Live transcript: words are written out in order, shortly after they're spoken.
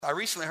I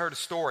recently heard a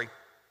story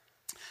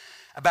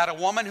about a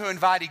woman who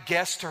invited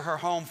guests to her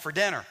home for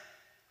dinner.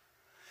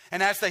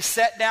 And as they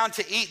sat down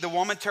to eat, the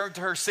woman turned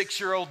to her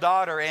 6-year-old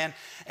daughter and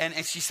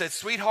she said,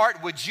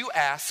 "Sweetheart, would you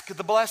ask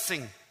the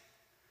blessing?"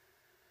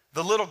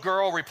 The little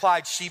girl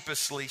replied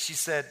sheepishly. She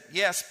said,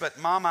 "Yes, but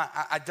Mama,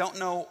 I don't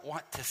know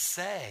what to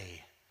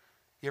say."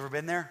 You ever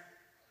been there?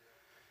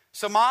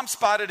 So Mom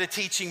spotted a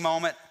teaching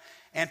moment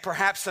and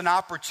perhaps an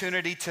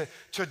opportunity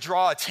to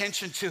draw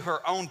attention to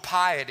her own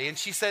piety. And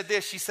she said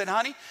this, she said,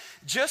 "Honey,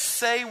 just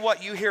say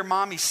what you hear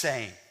Mommy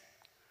saying."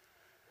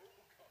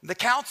 The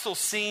counsel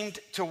seemed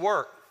to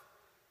work.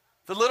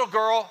 The little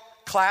girl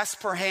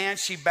clasped her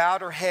hands, she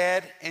bowed her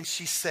head, and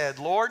she said,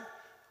 "Lord,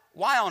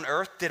 why on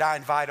earth did I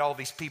invite all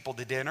these people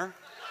to dinner?"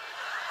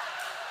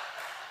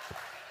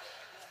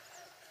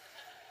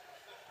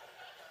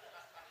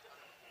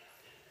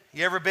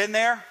 You ever been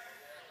there?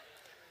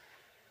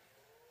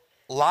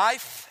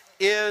 Life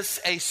is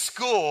a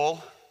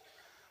school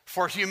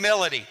for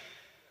humility.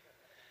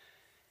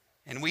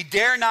 And we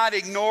dare not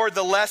ignore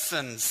the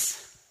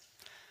lessons,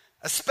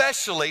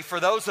 especially for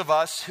those of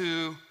us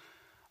who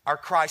are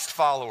Christ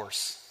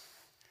followers.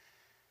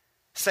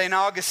 St.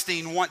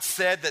 Augustine once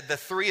said that the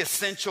 3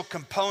 essential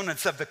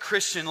components of the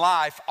Christian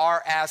life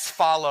are as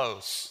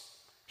follows: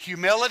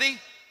 humility,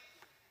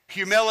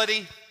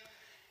 humility,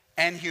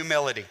 and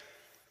humility.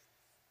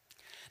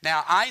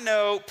 Now, I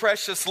know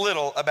precious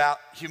little about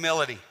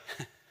humility.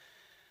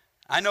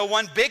 I know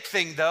one big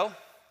thing, though.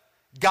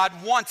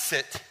 God wants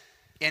it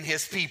in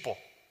His people.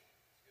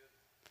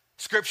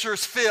 Scripture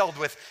is filled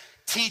with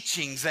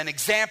teachings and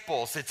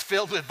examples. It's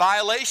filled with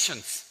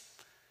violations.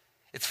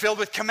 It's filled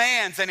with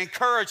commands and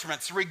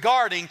encouragements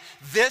regarding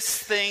this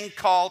thing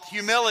called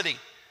humility.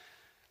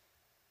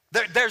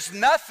 There's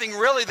nothing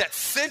really that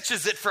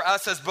cinches it for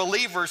us as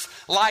believers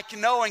like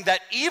knowing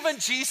that even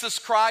Jesus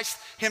Christ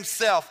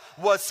Himself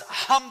was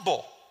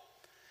humble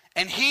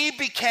and He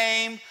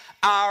became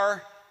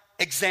our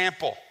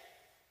example.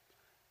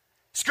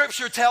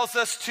 Scripture tells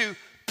us to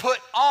put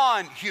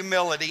on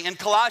humility. In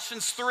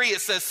Colossians 3, it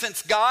says,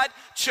 "Since God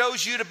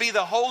chose you to be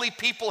the holy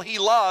people He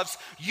loves,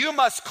 you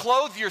must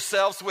clothe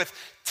yourselves with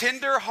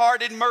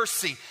tender-hearted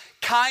mercy,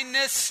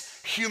 kindness,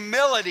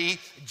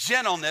 humility,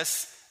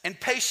 gentleness, and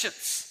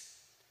patience."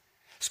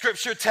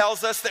 Scripture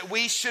tells us that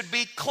we should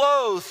be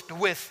clothed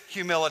with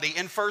humility.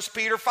 In 1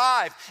 Peter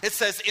 5, it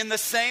says, "In the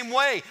same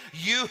way,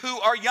 you who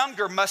are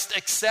younger must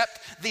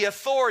accept the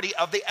authority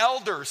of the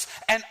elders.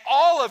 And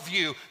all of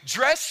you,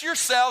 dress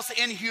yourselves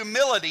in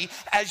humility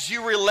as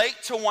you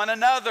relate to one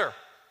another.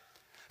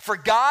 For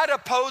God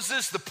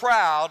opposes the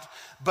proud,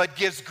 but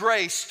gives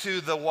grace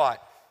to the"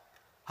 what?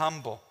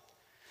 Humble.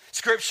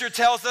 Scripture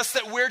tells us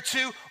that we're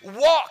to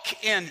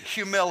walk in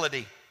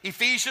humility.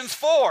 Ephesians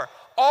 4,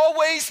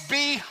 "Always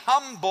be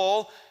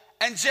humble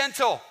and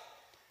gentle.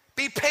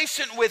 Be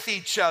patient with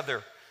each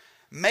other,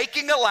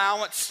 making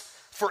allowance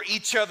for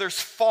each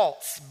other's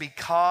faults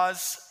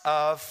because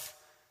of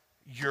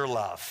your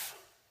love."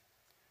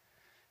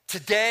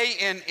 Today,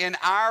 in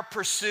our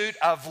pursuit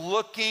of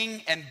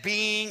looking and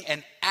being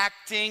and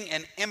acting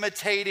and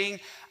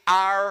imitating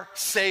our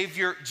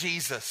Savior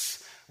Jesus,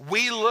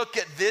 we look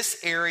at this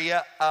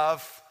area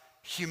of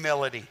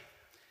humility.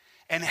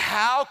 And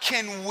how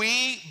can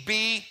we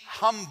be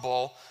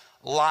humble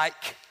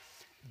like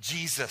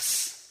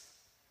Jesus?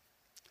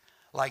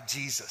 Like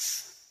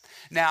Jesus.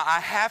 Now, I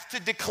have to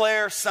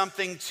declare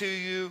something to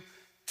you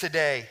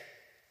today.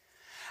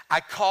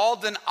 I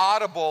called an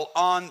audible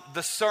on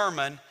the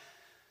sermon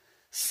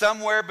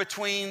somewhere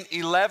between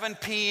 11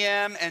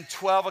 p.m. and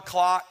 12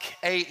 o'clock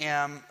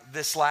a.m.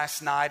 this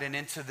last night and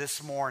into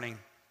this morning.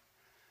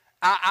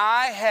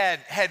 I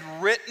had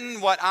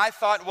written what I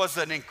thought was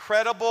an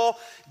incredible,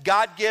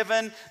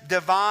 God-given,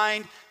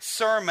 divine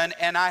sermon,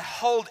 and I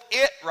hold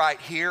it right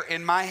here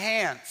in my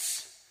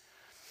hands.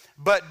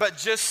 But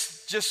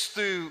just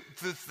through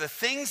the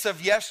things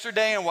of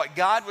yesterday and what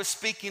God was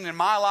speaking in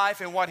my life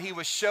and what He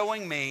was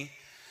showing me,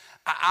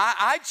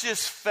 I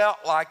just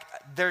felt like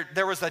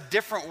there was a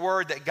different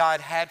word that God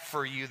had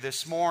for you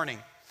this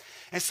morning.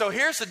 And so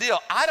here's the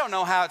deal. I don't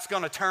know how it's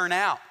going to turn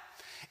out.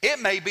 It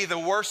may be the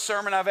worst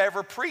sermon I've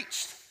ever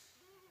preached.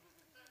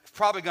 It's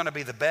probably going to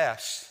be the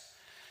best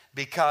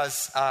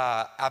because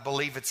I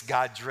believe it's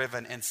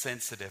God-driven and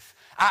sensitive.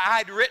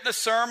 I'd written a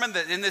sermon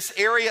that in this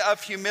area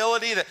of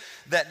humility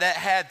that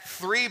had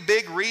 3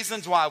 big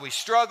reasons why we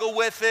struggle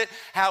with it,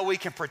 how we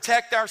can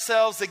protect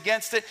ourselves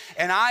against it.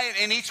 And I,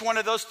 in each one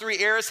of those 3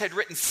 areas, had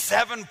written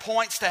 7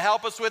 points to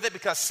help us with it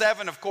because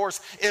 7, of course,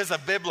 is a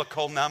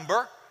biblical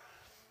number.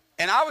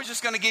 And I was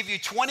just going to give you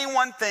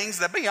 21 things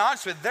that, to be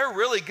honest with you, they're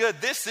really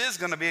good. This is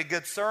going to be a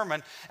good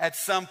sermon at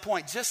some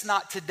point, just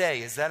not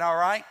today. Is that all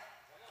right?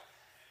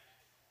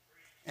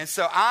 And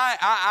so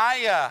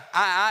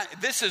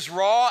this is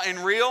raw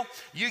and real.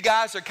 You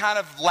guys are kind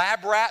of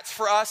lab rats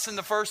for us in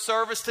the first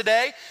service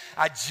today.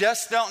 I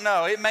just don't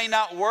know. It may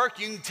not work.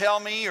 You can tell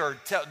me or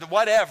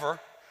whatever.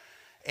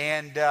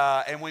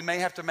 And we may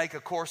have to make a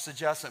course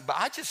adjustment. But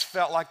I just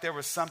felt like there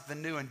was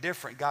something new and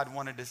different God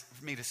wanted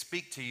me to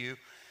speak to you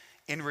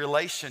in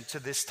relation to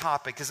this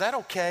topic. Is that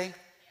okay?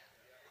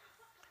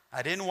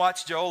 I didn't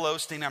watch Joel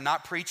Osteen. I'm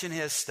not preaching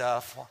his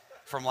stuff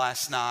from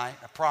last night,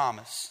 I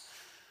promise.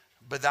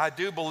 But I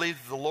do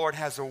believe that the Lord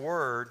has a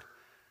word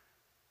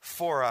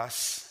for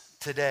us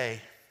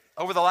today.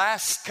 Over the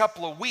last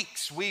couple of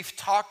weeks, we've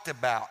talked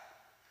about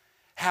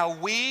how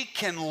we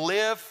can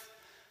live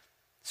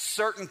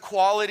certain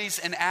qualities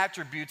and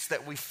attributes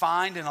that we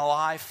find in the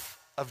life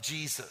of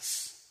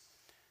Jesus.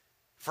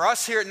 For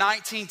us here at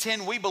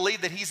 1910, we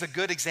believe that he's a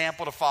good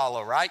example to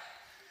follow, right?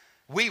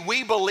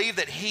 We believe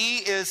that he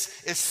is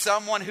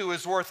someone who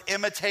is worth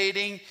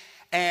imitating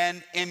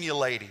and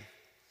emulating.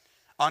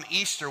 On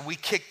Easter, we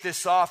kicked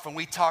this off and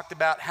we talked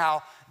about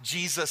how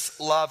Jesus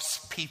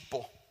loves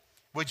people.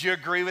 Would you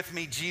agree with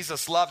me?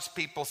 Jesus loves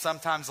people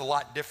sometimes a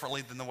lot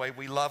differently than the way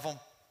we love them.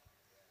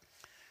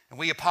 And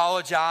we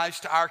apologize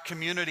to our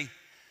community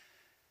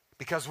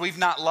because we've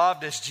not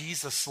loved as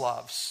Jesus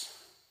loves.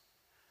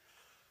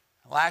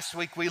 Last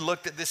week we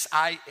looked at this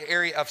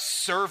area of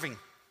serving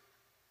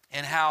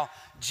and how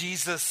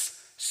Jesus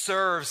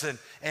serves,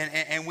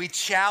 and we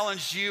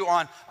challenged you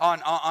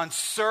on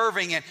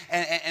serving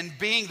and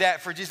being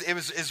that for Jesus. It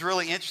was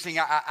really interesting.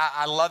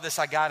 I love this.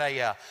 I got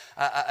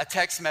a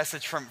text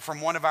message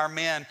from one of our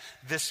men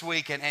this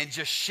week and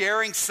just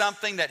sharing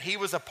something that he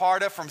was a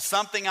part of from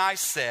something I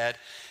said.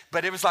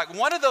 But it was like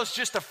one of those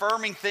just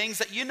affirming things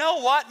that, you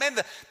know what, man,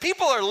 the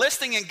people are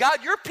listening, and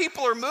God, your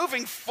people are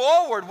moving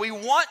forward. We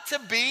want to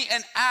be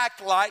and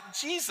act like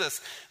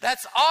Jesus.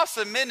 That's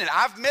awesome, isn't it?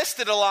 I've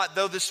missed it a lot,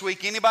 though, this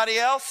week. Anybody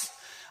else?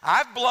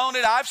 I've blown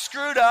it. I've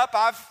screwed up.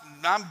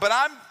 But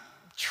I'm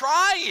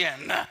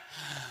trying.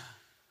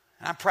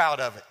 I'm proud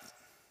of it.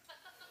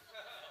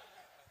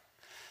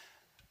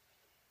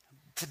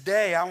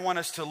 Today, I want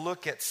us to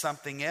look at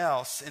something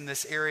else in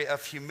this area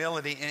of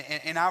humility.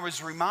 And I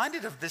was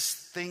reminded of this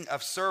thing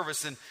of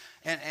service and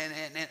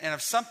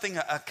of something,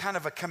 a kind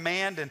of a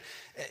command. And,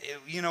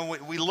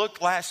 we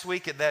looked last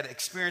week at that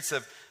experience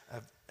of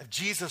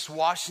Jesus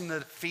washing the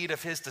feet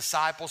of his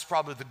disciples,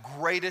 probably the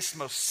greatest,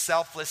 most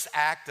selfless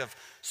act of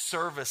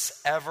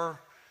service ever.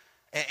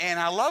 And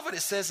I love what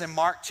it says in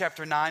Mark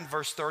chapter 9,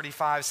 verse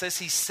 35. It says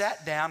he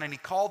sat down and he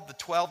called the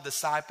 12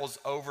 disciples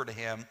over to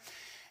him.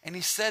 And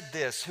he said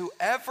this,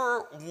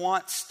 whoever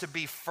wants to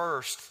be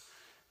first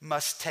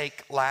must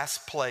take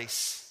last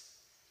place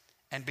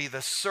and be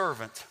the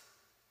servant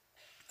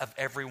of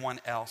everyone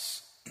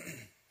else.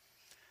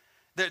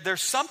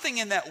 There's something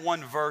in that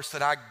one verse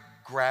that I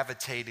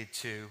gravitated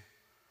to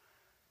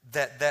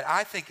that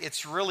I think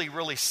it's really,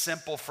 really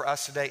simple for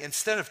us today.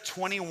 Instead of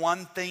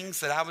 21 things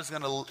that I was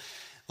going to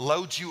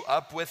load you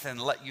up with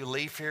and let you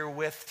leave here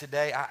with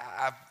today,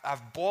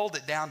 I've boiled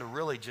it down to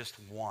really just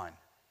one.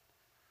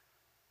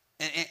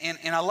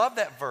 And I love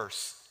that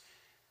verse.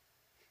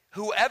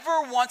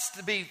 Whoever wants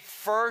to be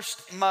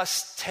first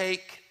must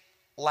take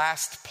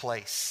last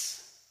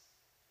place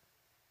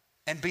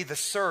and be the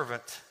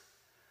servant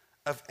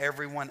of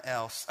everyone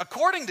else.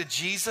 According to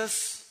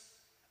Jesus,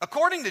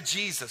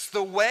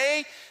 the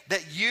way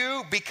that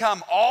you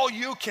become all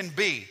you can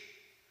be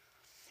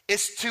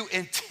is to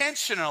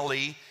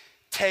intentionally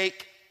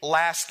take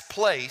last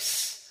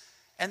place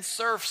and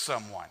serve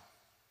someone.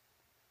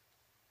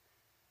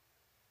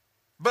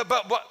 But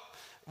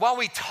while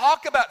we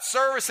talk about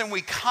service and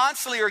we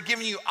constantly are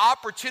giving you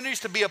opportunities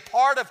to be a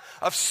part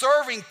of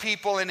serving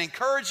people and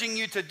encouraging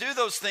you to do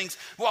those things,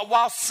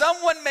 while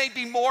someone may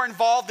be more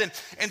involved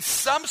in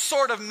some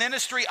sort of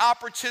ministry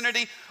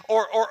opportunity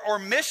or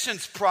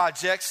missions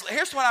projects,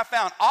 here's what I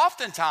found.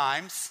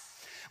 Oftentimes,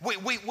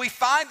 we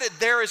find that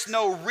there is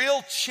no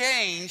real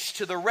change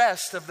to the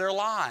rest of their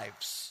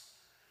lives.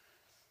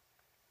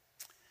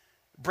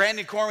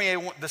 Brandon Cormier,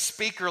 the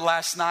speaker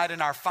last night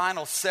in our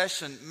final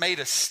session, made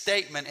a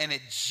statement, and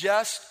it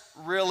just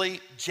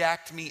really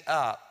jacked me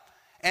up.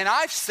 And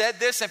I've said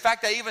this, in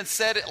fact, I even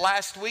said it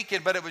last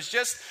weekend, but it was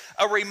just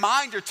a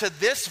reminder to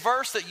this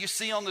verse that you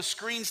see on the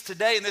screens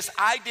today, and this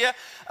idea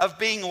of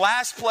being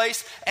last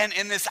place and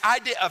this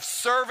idea of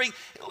serving.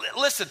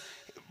 Listen,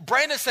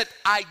 Brandon said,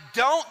 I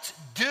don't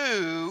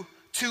do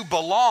to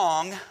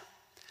belong,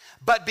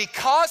 but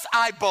because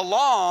I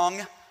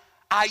belong,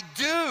 I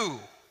do.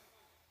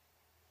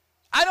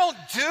 I don't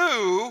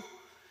do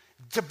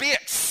to be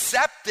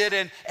accepted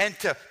and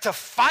to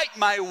fight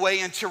my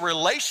way into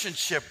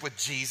relationship with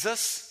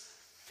Jesus.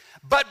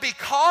 But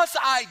because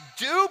I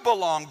do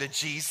belong to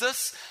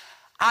Jesus,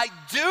 I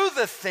do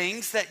the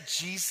things that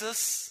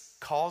Jesus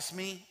calls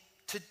me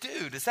to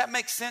do. Does that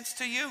make sense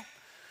to you?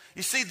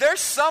 You see, there's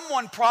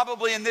someone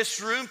probably in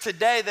this room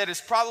today that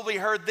has probably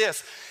heard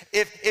this.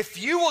 If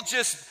you will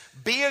just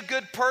be a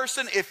good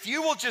person, if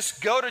you will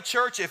just go to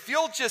church, if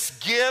you'll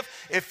just give,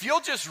 if you'll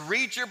just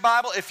read your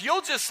Bible, if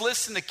you'll just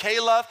listen to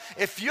K-Love,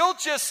 if you'll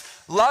just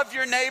love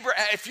your neighbor,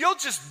 if you'll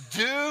just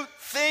do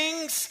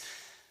things,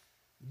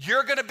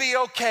 you're going to be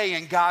okay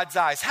in God's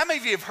eyes. How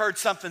many of you have heard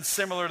something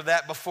similar to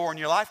that before in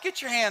your life?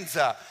 Get your hands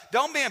up.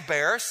 Don't be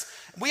embarrassed.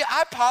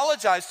 I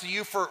apologize to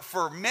you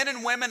for men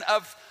and women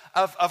of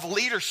of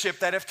leadership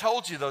that have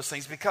told you those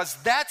things, because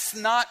that's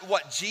not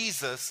what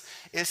Jesus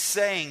is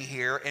saying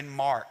here in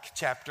Mark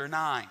chapter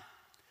 9.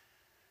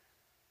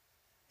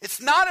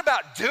 It's not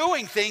about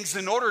doing things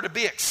in order to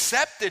be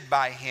accepted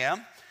by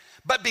him,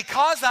 but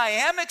because I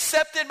am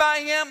accepted by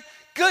him,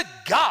 good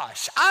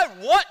gosh, I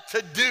want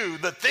to do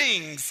the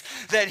things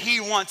that he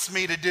wants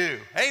me to do.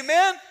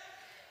 Amen?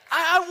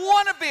 I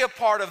want to be a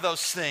part of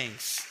those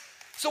things.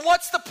 So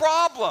what's the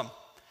problem?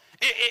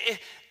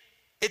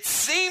 It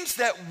seems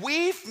that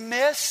we've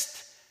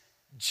missed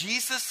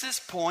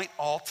Jesus' point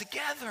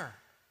altogether.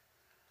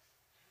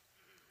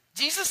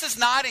 Jesus is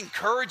not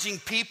encouraging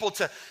people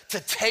to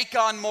take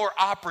on more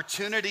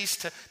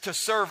opportunities to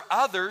serve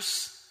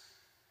others.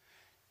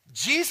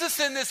 Jesus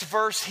in this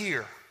verse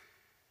here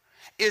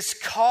is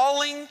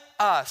calling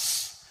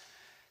us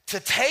to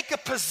take a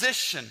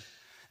position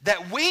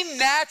that we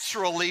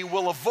naturally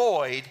will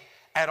avoid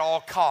at all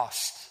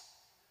costs.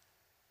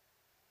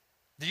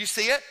 Do you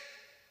see it?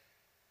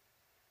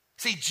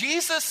 See,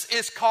 Jesus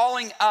is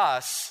calling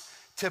us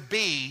to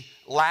be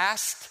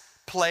last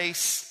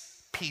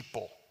place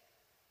people.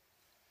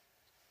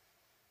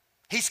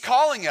 He's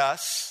calling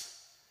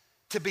us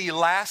to be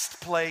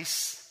last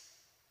place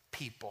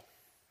people.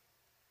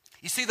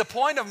 You see, the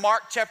point of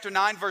Mark chapter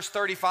 9, verse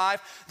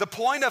 35, the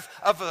point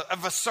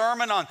of a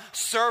sermon on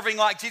serving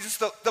like Jesus,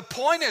 the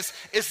point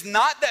is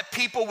not that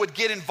people would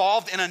get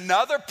involved in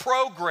another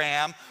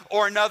program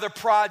or another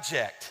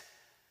project.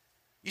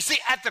 You see,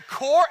 at the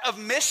core of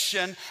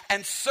mission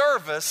and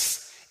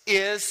service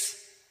is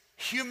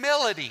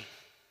humility.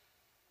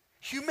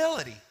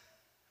 Humility.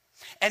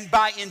 And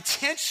by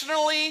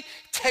intentionally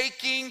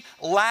taking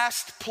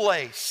last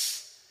place,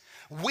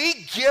 we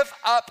give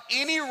up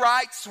any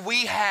rights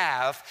we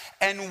have,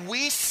 and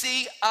we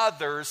see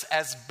others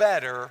as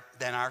better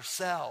than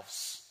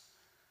ourselves.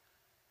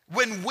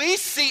 When we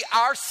see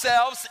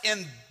ourselves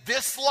in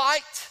this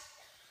light,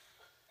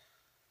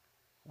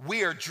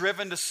 we are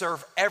driven to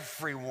serve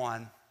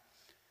everyone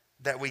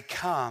that we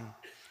come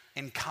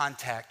in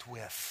contact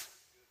with.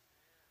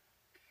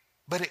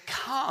 But it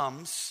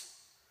comes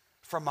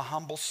from a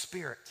humble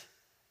spirit.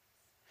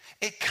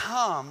 It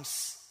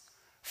comes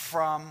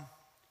from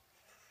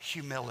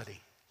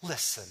humility.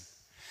 Listen,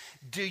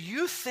 do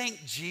you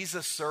think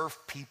Jesus served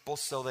people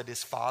so that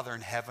his Father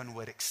in heaven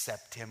would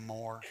accept him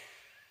more?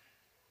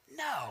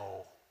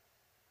 No.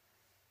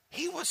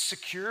 He was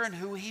secure in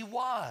who he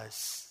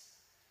was.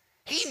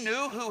 He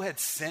knew who had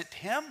sent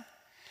him.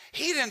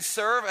 He didn't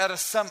serve out of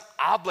some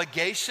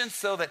obligation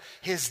so that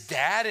his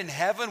dad in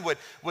heaven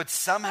would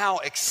somehow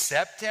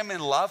accept him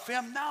and love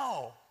him.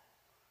 No.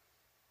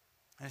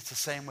 And it's the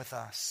same with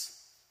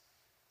us.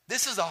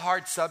 This is a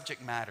hard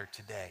subject matter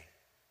today.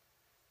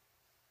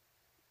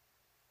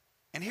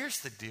 And here's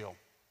the deal.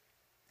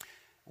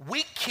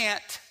 We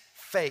can't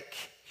fake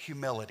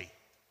humility.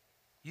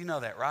 You know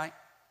that, right?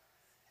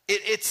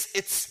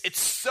 It's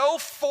so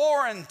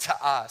foreign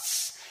to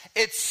us.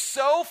 It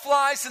so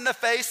flies in the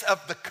face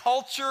of the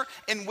culture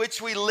in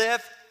which we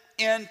live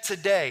in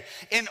today.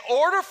 In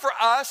order for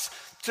us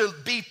to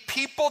be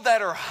people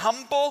that are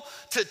humble,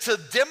 to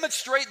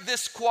demonstrate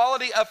this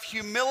quality of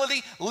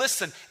humility,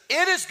 listen,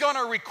 it is going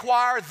to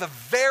require the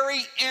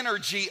very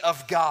energy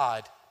of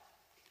God.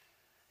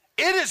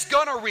 It is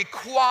going to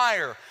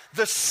require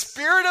the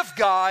Spirit of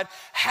God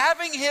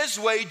having his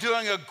way,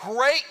 doing a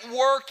great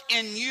work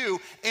in you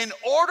in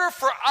order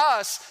for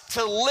us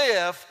to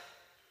live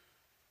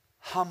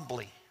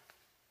humbly.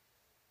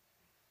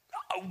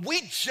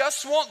 We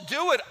just won't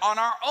do it on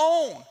our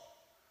own.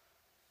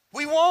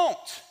 We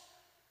won't.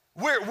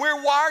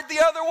 We're wired the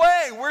other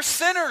way. We're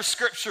sinners,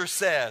 Scripture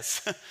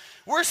says.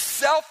 We're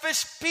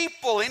selfish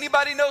people.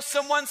 Anybody know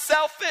someone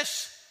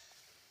selfish?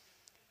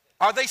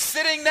 Are they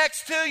sitting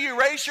next to you?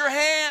 Raise your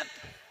hand.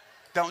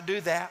 Don't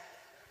do that.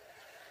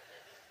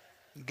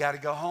 You got to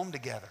go home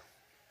together.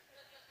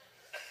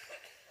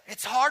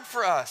 It's hard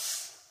for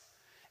us.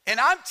 And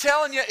I'm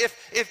telling you,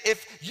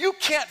 if you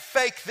can't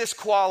fake this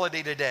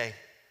quality today,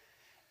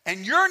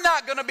 and you're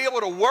not going to be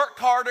able to work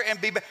harder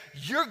and be better,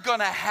 you're going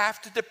to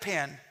have to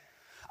depend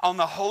on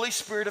the Holy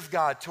Spirit of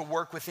God to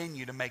work within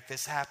you to make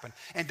this happen.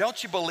 And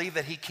don't you believe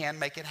that he can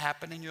make it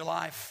happen in your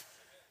life?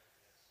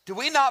 Do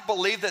we not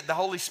believe that the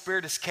Holy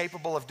Spirit is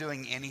capable of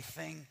doing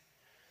anything?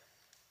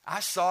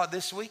 I saw it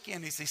this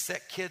weekend as he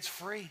set kids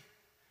free.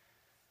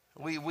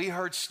 We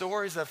heard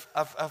stories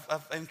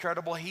of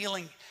incredible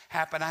healing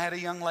happen. I had a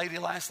young lady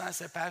last night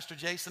said, Pastor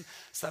Jason,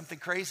 something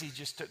crazy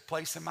just took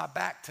place in my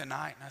back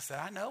tonight. And I said,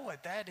 I know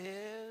what that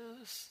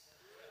is.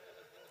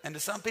 And to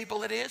some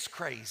people it is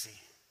crazy.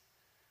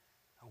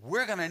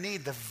 We're going to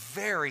need the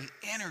very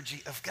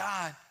energy of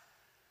God.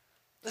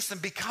 Listen,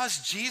 because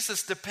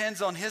Jesus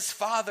depends on his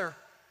Father,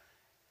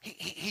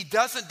 he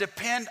doesn't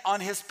depend on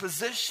his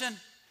position.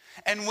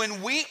 And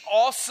when we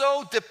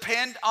also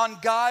depend on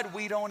God,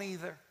 we don't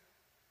either.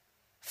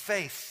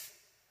 Faith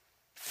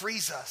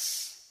frees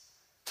us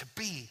to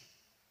be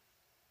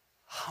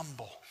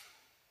humble.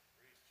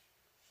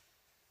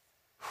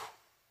 Whew.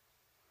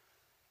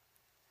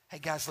 Hey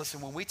guys,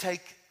 listen, when we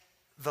take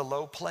the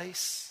low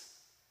place,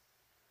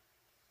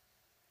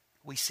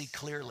 we see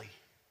clearly.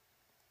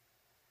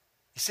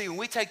 You see, when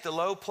we take the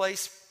low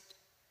place,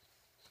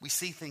 we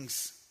see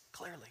things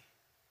clearly.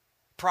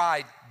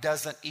 Pride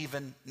doesn't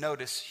even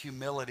notice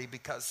humility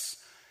because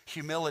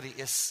humility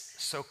is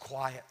so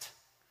quiet.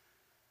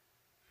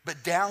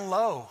 But down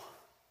low,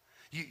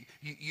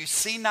 you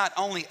see not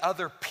only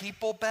other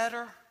people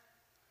better,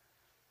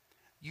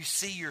 you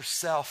see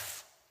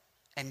yourself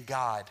and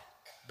God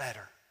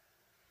better.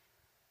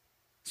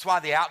 That's why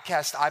the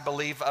outcast, I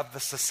believe, of the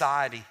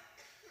society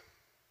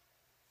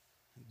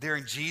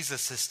during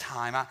Jesus'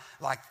 time,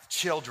 like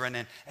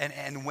children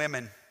and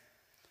women,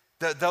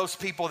 those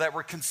people that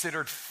were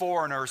considered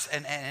foreigners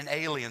and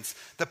aliens,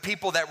 the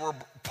people that were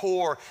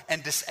poor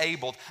and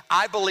disabled,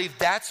 I believe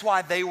that's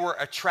why they were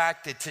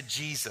attracted to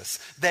Jesus.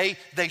 They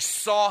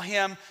saw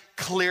him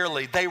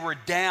clearly. They were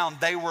down.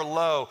 They were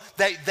low.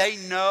 They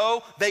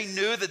knew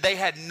that they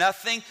had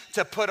nothing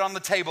to put on the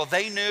table.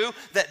 They knew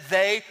that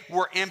they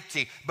were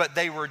empty, but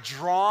they were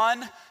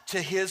drawn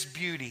to his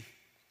beauty.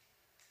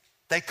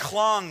 They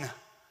clung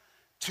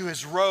to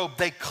his robe.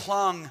 They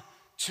clung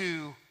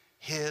to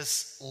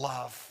his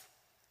love.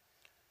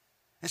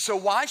 And so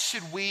why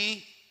should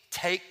we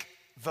take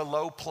the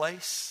low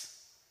place?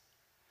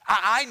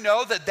 I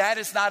know that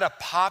is not a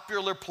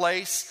popular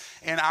place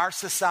in our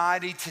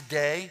society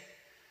today.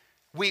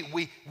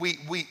 We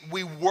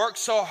work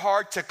so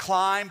hard to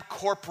climb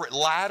corporate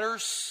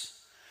ladders.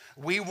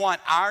 We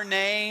want our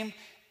name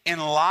in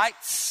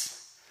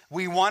lights.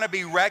 We want to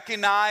be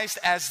recognized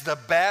as the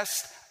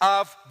best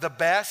of the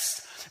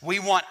best. We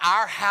want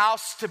our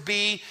house to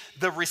be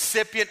the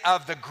recipient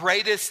of the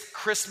greatest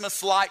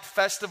Christmas light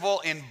festival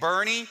in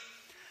Bernie.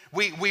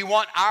 We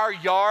want our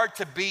yard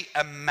to be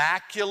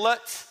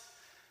immaculate.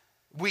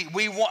 It's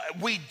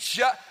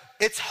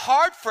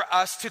hard for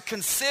us to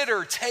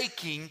consider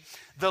taking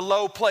the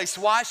low place.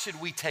 Why should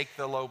we take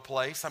the low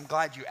place? I'm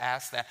glad you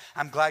asked that.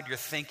 I'm glad you're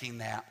thinking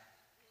that.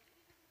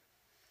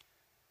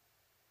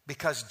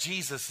 Because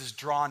Jesus is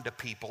drawn to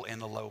people in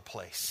the low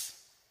place.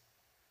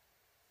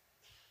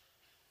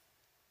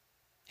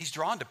 He's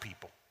drawn to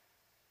people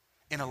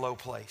in a low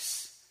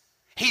place.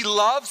 He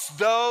loves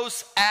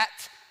those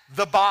at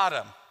the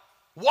bottom.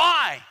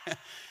 Why?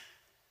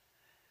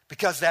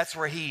 Because that's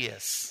where he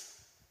is.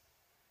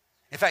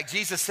 In fact,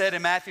 Jesus said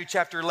in Matthew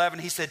chapter 11,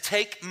 he said,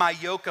 "Take my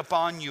yoke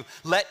upon you.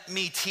 Let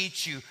me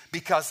teach you,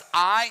 because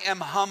I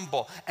am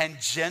humble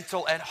and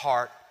gentle at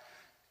heart,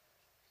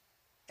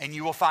 and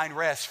you will find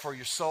rest for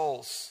your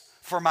souls.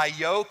 For my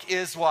yoke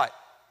is" what?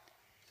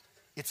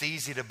 "It's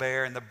easy to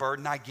bear, and the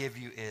burden I give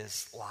you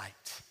is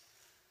light."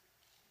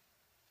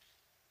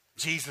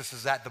 Jesus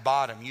is at the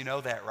bottom. You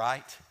know that,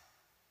 right?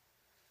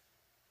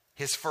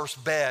 His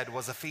first bed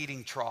was a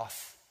feeding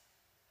trough.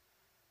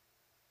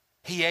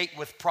 He ate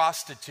with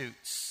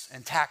prostitutes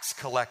and tax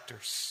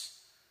collectors.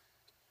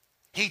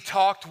 He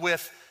talked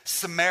with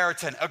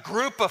Samaritan, a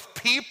group of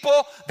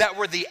people that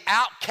were the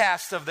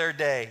outcasts of their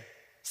day,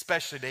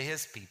 especially to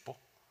his people.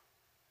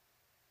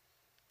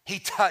 He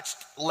touched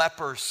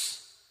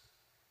lepers.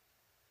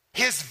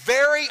 His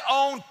very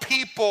own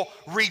people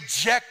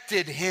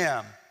rejected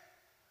him.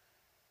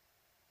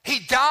 He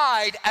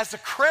died as a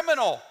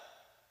criminal.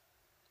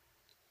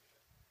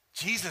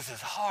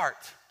 Jesus'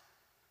 heart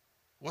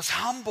was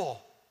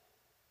humble.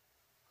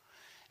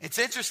 It's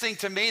interesting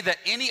to me that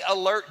any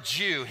alert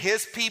Jew,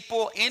 his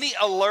people, any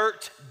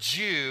alert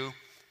Jew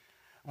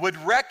would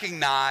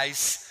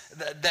recognize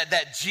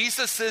that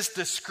Jesus'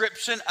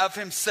 description of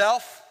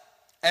himself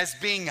as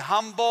being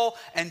humble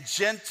and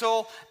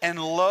gentle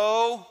and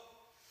low,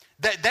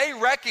 that they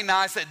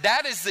recognize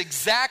that is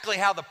exactly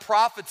how the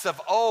prophets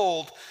of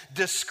old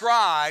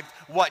described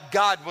what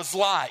God was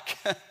like.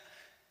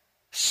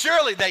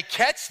 Surely they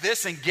catch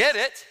this and get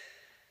it.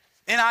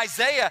 In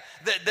Isaiah,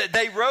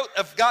 they wrote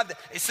of God,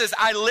 it says,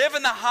 "I live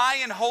in the high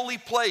and holy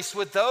place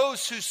with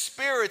those whose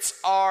spirits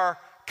are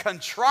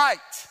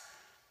contrite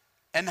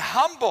and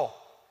humble."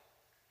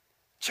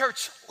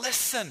 Church,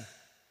 listen.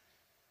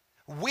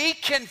 We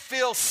can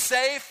feel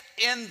safe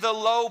in the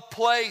low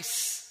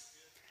place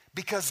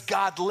because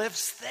God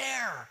lives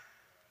there.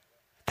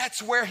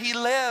 That's where he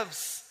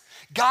lives.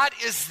 God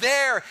is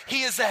there.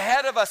 He is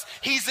ahead of us.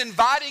 He's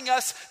inviting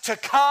us to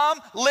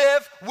come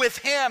live with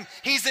him.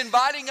 He's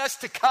inviting us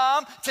to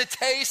come to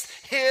taste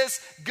his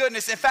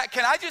goodness. In fact,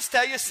 can I just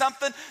tell you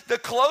something? The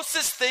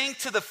closest thing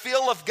to the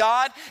feel of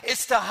God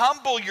is to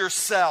humble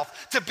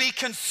yourself, to be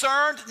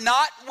concerned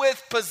not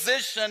with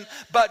position,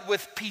 but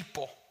with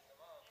people.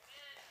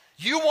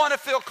 You want to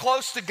feel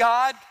close to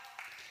God?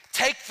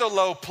 Take the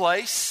low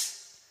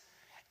place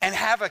and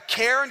have a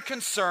care and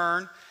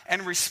concern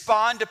and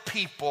respond to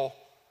people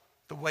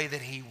the way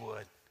that he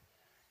would.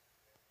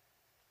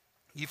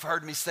 You've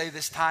heard me say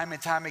this time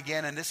and time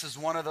again, and this is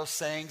one of those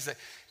sayings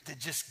that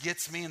just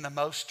gets me in the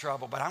most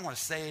trouble, but I want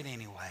to say it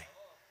anyway.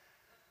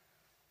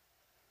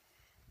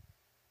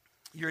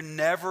 You're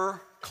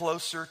never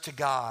closer to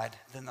God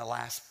than the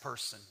last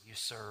person you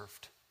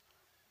served.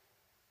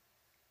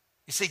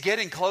 You see,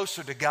 getting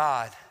closer to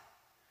God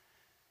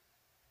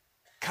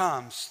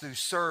comes through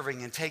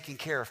serving and taking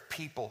care of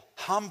people,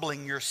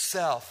 humbling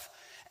yourself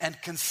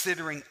and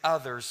considering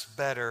others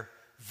better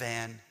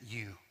than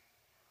you.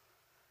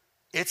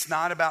 It's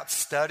not about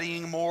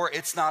studying more.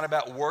 It's not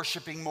about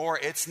worshiping more.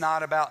 It's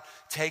not about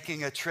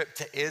taking a trip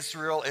to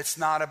Israel. It's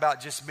not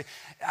about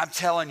I'm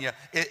telling you,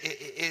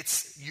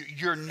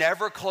 you're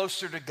never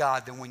closer to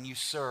God than when you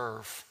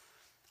serve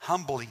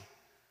humbly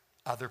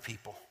other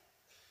people.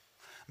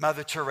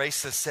 Mother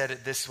Teresa said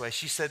it this way.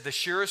 She said, the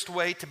surest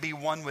way to be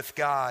one with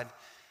God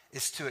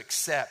is to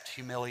accept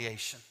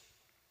humiliation.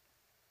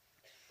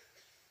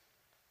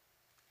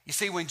 You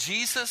see, when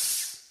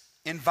Jesus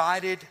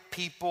invited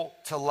people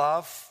to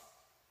love,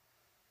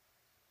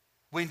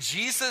 when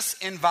Jesus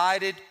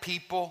invited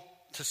people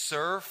to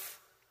serve,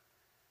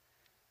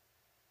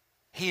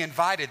 he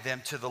invited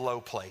them to the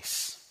low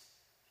place.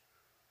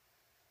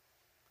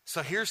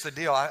 So here's the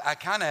deal. I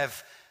kind of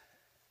have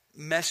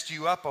messed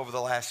you up over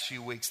the last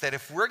few weeks, that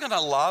if we're going to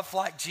love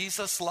like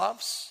Jesus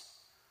loves,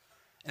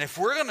 and if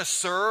we're going to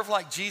serve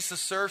like Jesus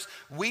serves,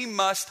 we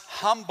must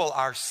humble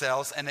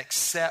ourselves and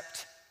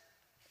accept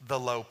the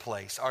low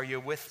place. Are you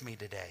with me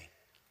today?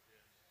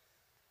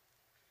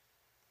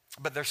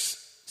 But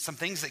there's some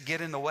things that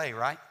get in the way,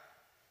 right?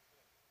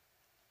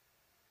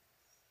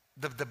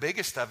 The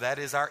biggest of that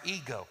is our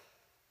ego.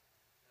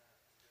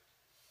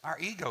 Our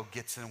ego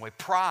gets in the way.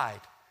 Pride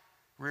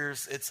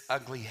rears its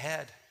ugly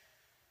head.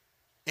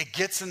 It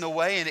gets in the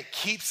way and it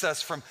keeps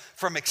us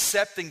from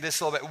accepting this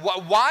a little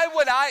bit. Why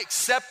would I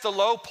accept the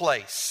low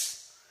place?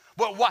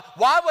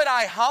 Why would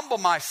I humble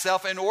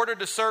myself in order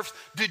to serve?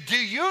 Do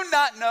you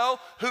not know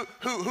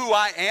who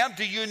I am?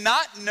 Do you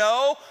not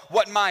know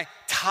what my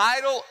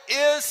title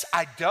is?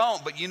 I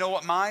don't, but you know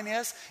what mine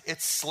is?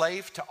 It's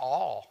slave to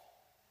all.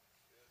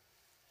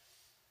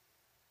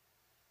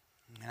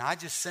 And I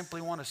just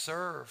simply want to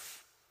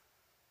serve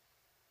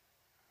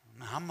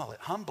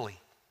humbly.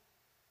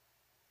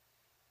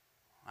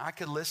 I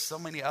could list so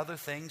many other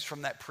things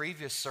from that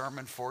previous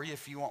sermon for you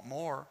if you want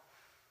more.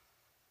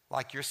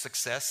 Like your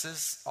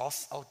successes,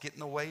 I'll get in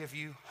the way of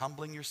you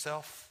humbling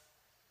yourself.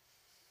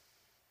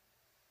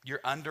 Your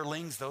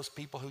underlings, those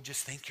people who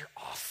just think you're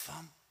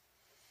awesome.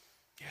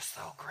 You're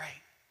so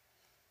great.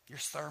 Your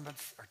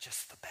sermons are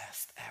just the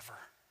best ever.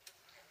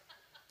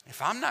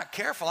 If I'm not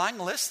careful, I can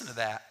listen to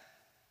that.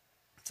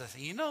 So I say,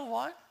 you know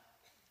what?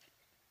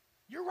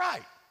 You're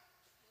right.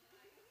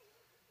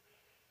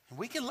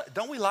 And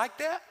don't we like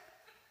that?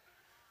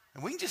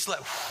 And we can just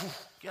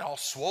get all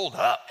swolled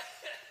up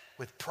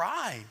with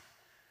pride.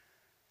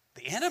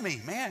 The enemy,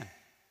 man.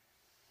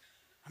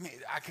 I mean,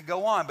 I could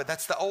go on, but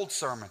that's the old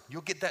sermon.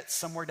 You'll get that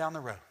somewhere down the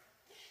road.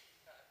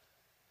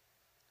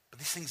 But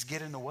these things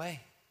get in the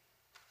way.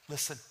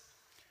 Listen,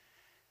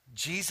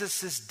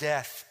 Jesus'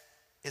 death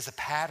is a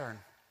pattern.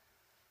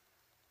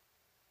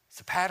 It's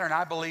a pattern,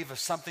 I believe, of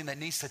something that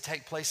needs to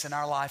take place in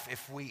our life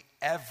if we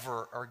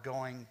ever are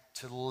going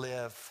to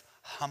live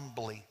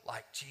humbly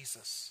like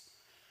Jesus.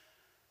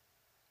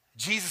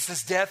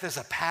 Jesus' death is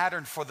a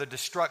pattern for the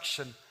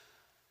destruction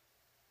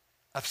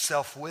of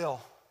self-will.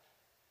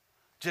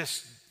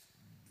 Just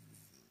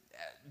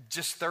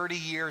 30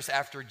 years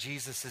after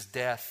Jesus'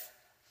 death,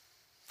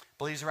 I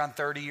believe it's around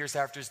 30 years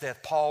after his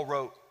death, Paul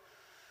wrote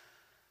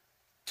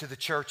to the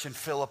church in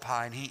Philippi,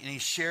 and he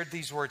shared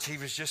these words. He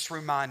was just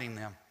reminding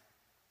them.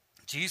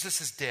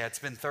 Jesus is dead. It's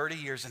been 30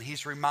 years, and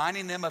he's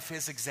reminding them of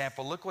his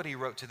example. Look what he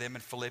wrote to them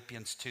in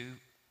Philippians 2. It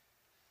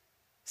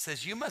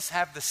says, you must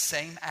have the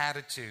same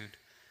attitude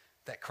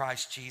that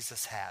Christ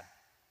Jesus had.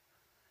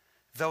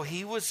 Though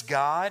he was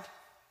God,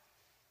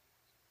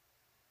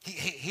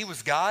 he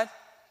was God,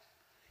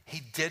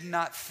 he did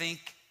not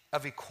think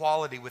of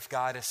equality with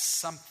God as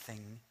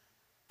something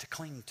to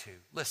cling to.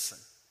 Listen,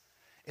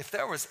 if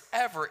there was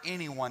ever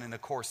anyone in the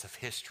course of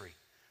history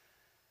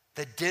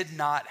that did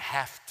not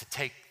have to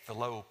take the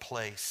low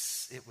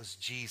place, it was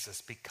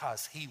Jesus,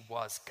 because he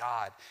was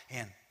God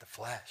in the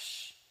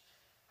flesh,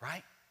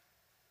 right?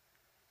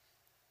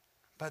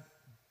 But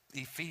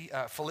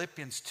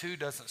Philippians 2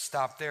 doesn't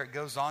stop there. It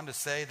goes on to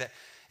say that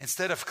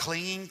instead of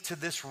clinging to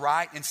this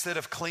right, instead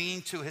of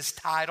clinging to his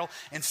title,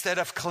 instead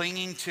of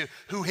clinging to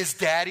who his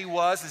daddy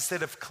was,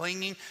 instead of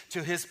clinging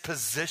to his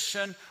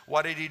position,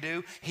 what did he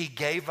do? He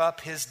gave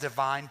up his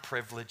divine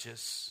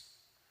privileges.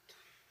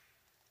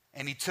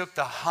 And he took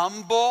the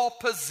humble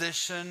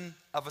position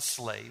of a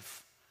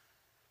slave.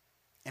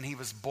 And he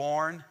was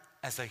born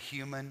as a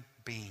human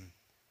being.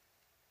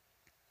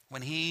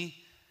 When he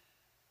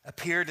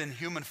appeared in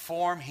human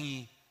form,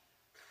 he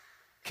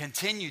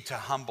continued to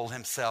humble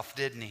himself,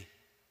 didn't he?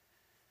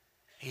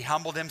 He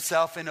humbled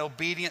himself in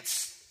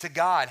obedience to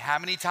God. How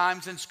many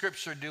times in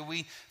Scripture do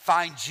we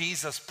find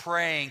Jesus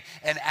praying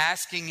and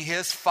asking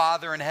his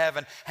Father in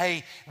heaven,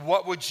 hey,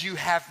 what would you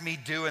have me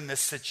do in this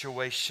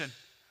situation?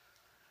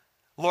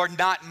 Lord,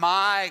 not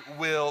my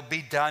will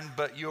be done,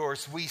 but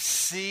yours. We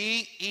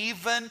see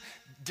even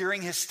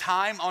during his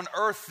time on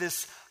earth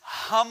this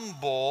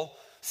humbly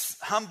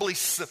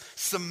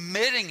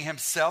submitting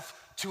himself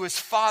to his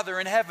Father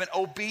in heaven,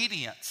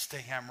 obedience to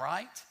him,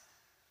 right?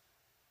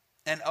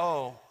 And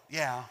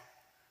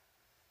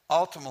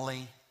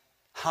ultimately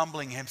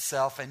humbling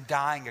himself and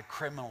dying a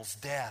criminal's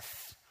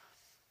death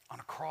on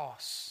a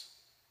cross.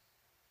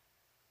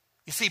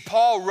 You see,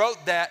 Paul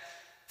wrote that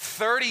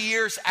 30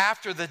 years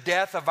after the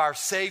death of our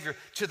Savior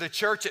to the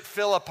church at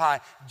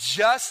Philippi,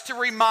 just to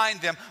remind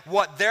them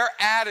what their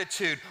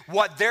attitude,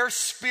 what their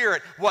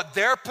spirit, what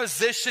their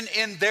position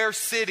in their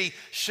city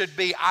should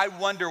be. I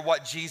wonder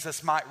what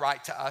Jesus might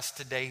write to us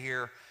today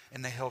here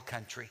in the Hill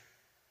Country.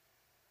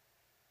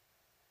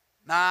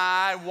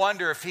 I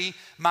wonder if he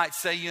might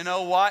say, you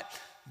know what?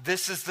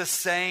 This is the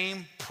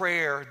same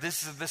prayer.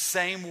 This is the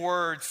same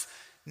words,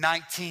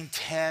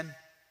 1910,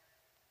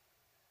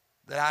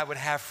 that I would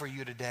have for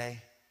you today.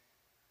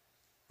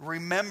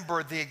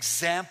 Remember the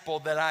example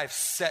that I've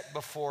set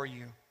before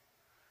you.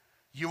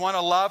 You want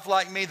to love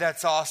like me?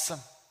 That's awesome.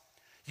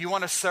 You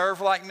want to serve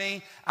like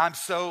me? I'm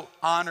so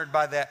honored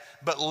by that.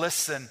 But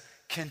listen,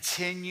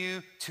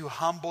 continue to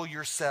humble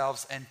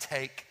yourselves and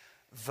take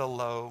the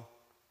low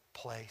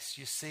place.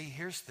 You see,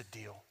 here's the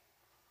deal.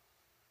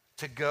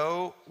 To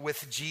go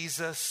with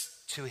Jesus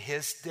to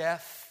his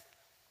death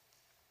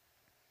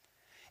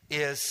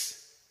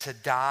is to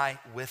die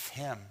with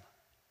him,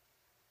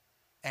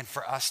 and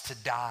for us to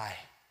die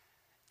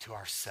to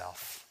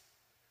ourself.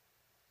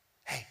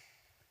 Hey,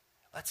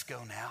 let's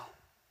go now.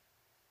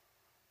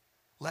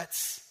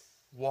 Let's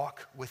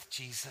walk with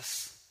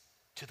Jesus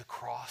to the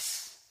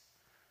cross,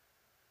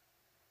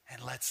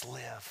 and let's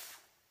live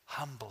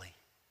humbly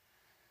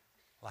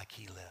like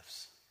he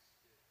lives.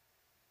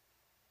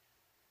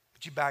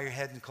 Would you bow your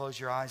head and close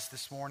your eyes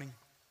this morning?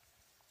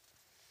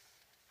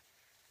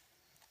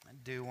 I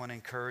do want to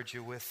encourage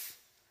you with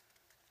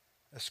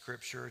a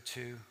scripture or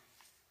two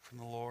from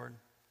the Lord.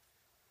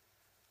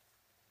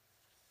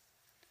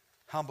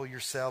 Humble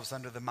yourselves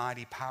under the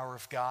mighty power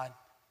of God,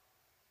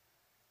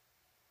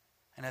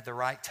 and at the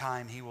right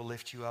time he will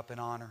lift you up in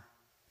honor.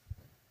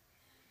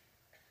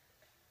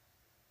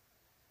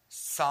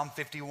 Psalm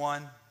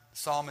 51, the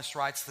psalmist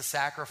writes, the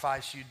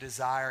sacrifice you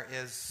desire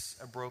is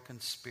a broken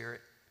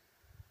spirit.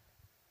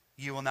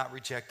 You will not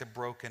reject a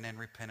broken and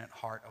repentant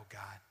heart, O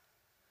God.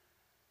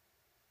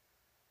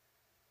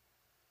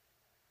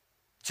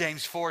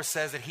 James 4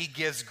 says that he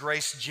gives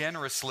grace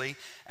generously.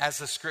 As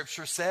the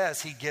scripture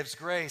says, he gives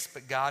grace,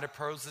 but God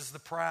opposes the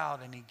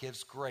proud, and he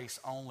gives grace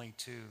only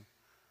to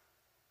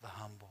the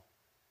humble.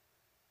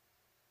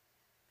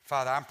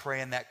 Father, I'm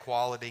praying that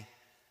quality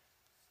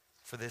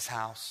for this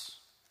house,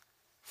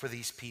 for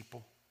these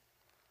people.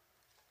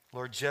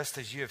 Lord, just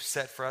as you have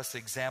set for us the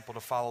example to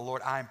follow,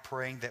 Lord, I'm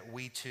praying that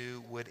we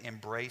too would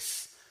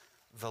embrace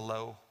the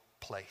low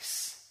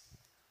place.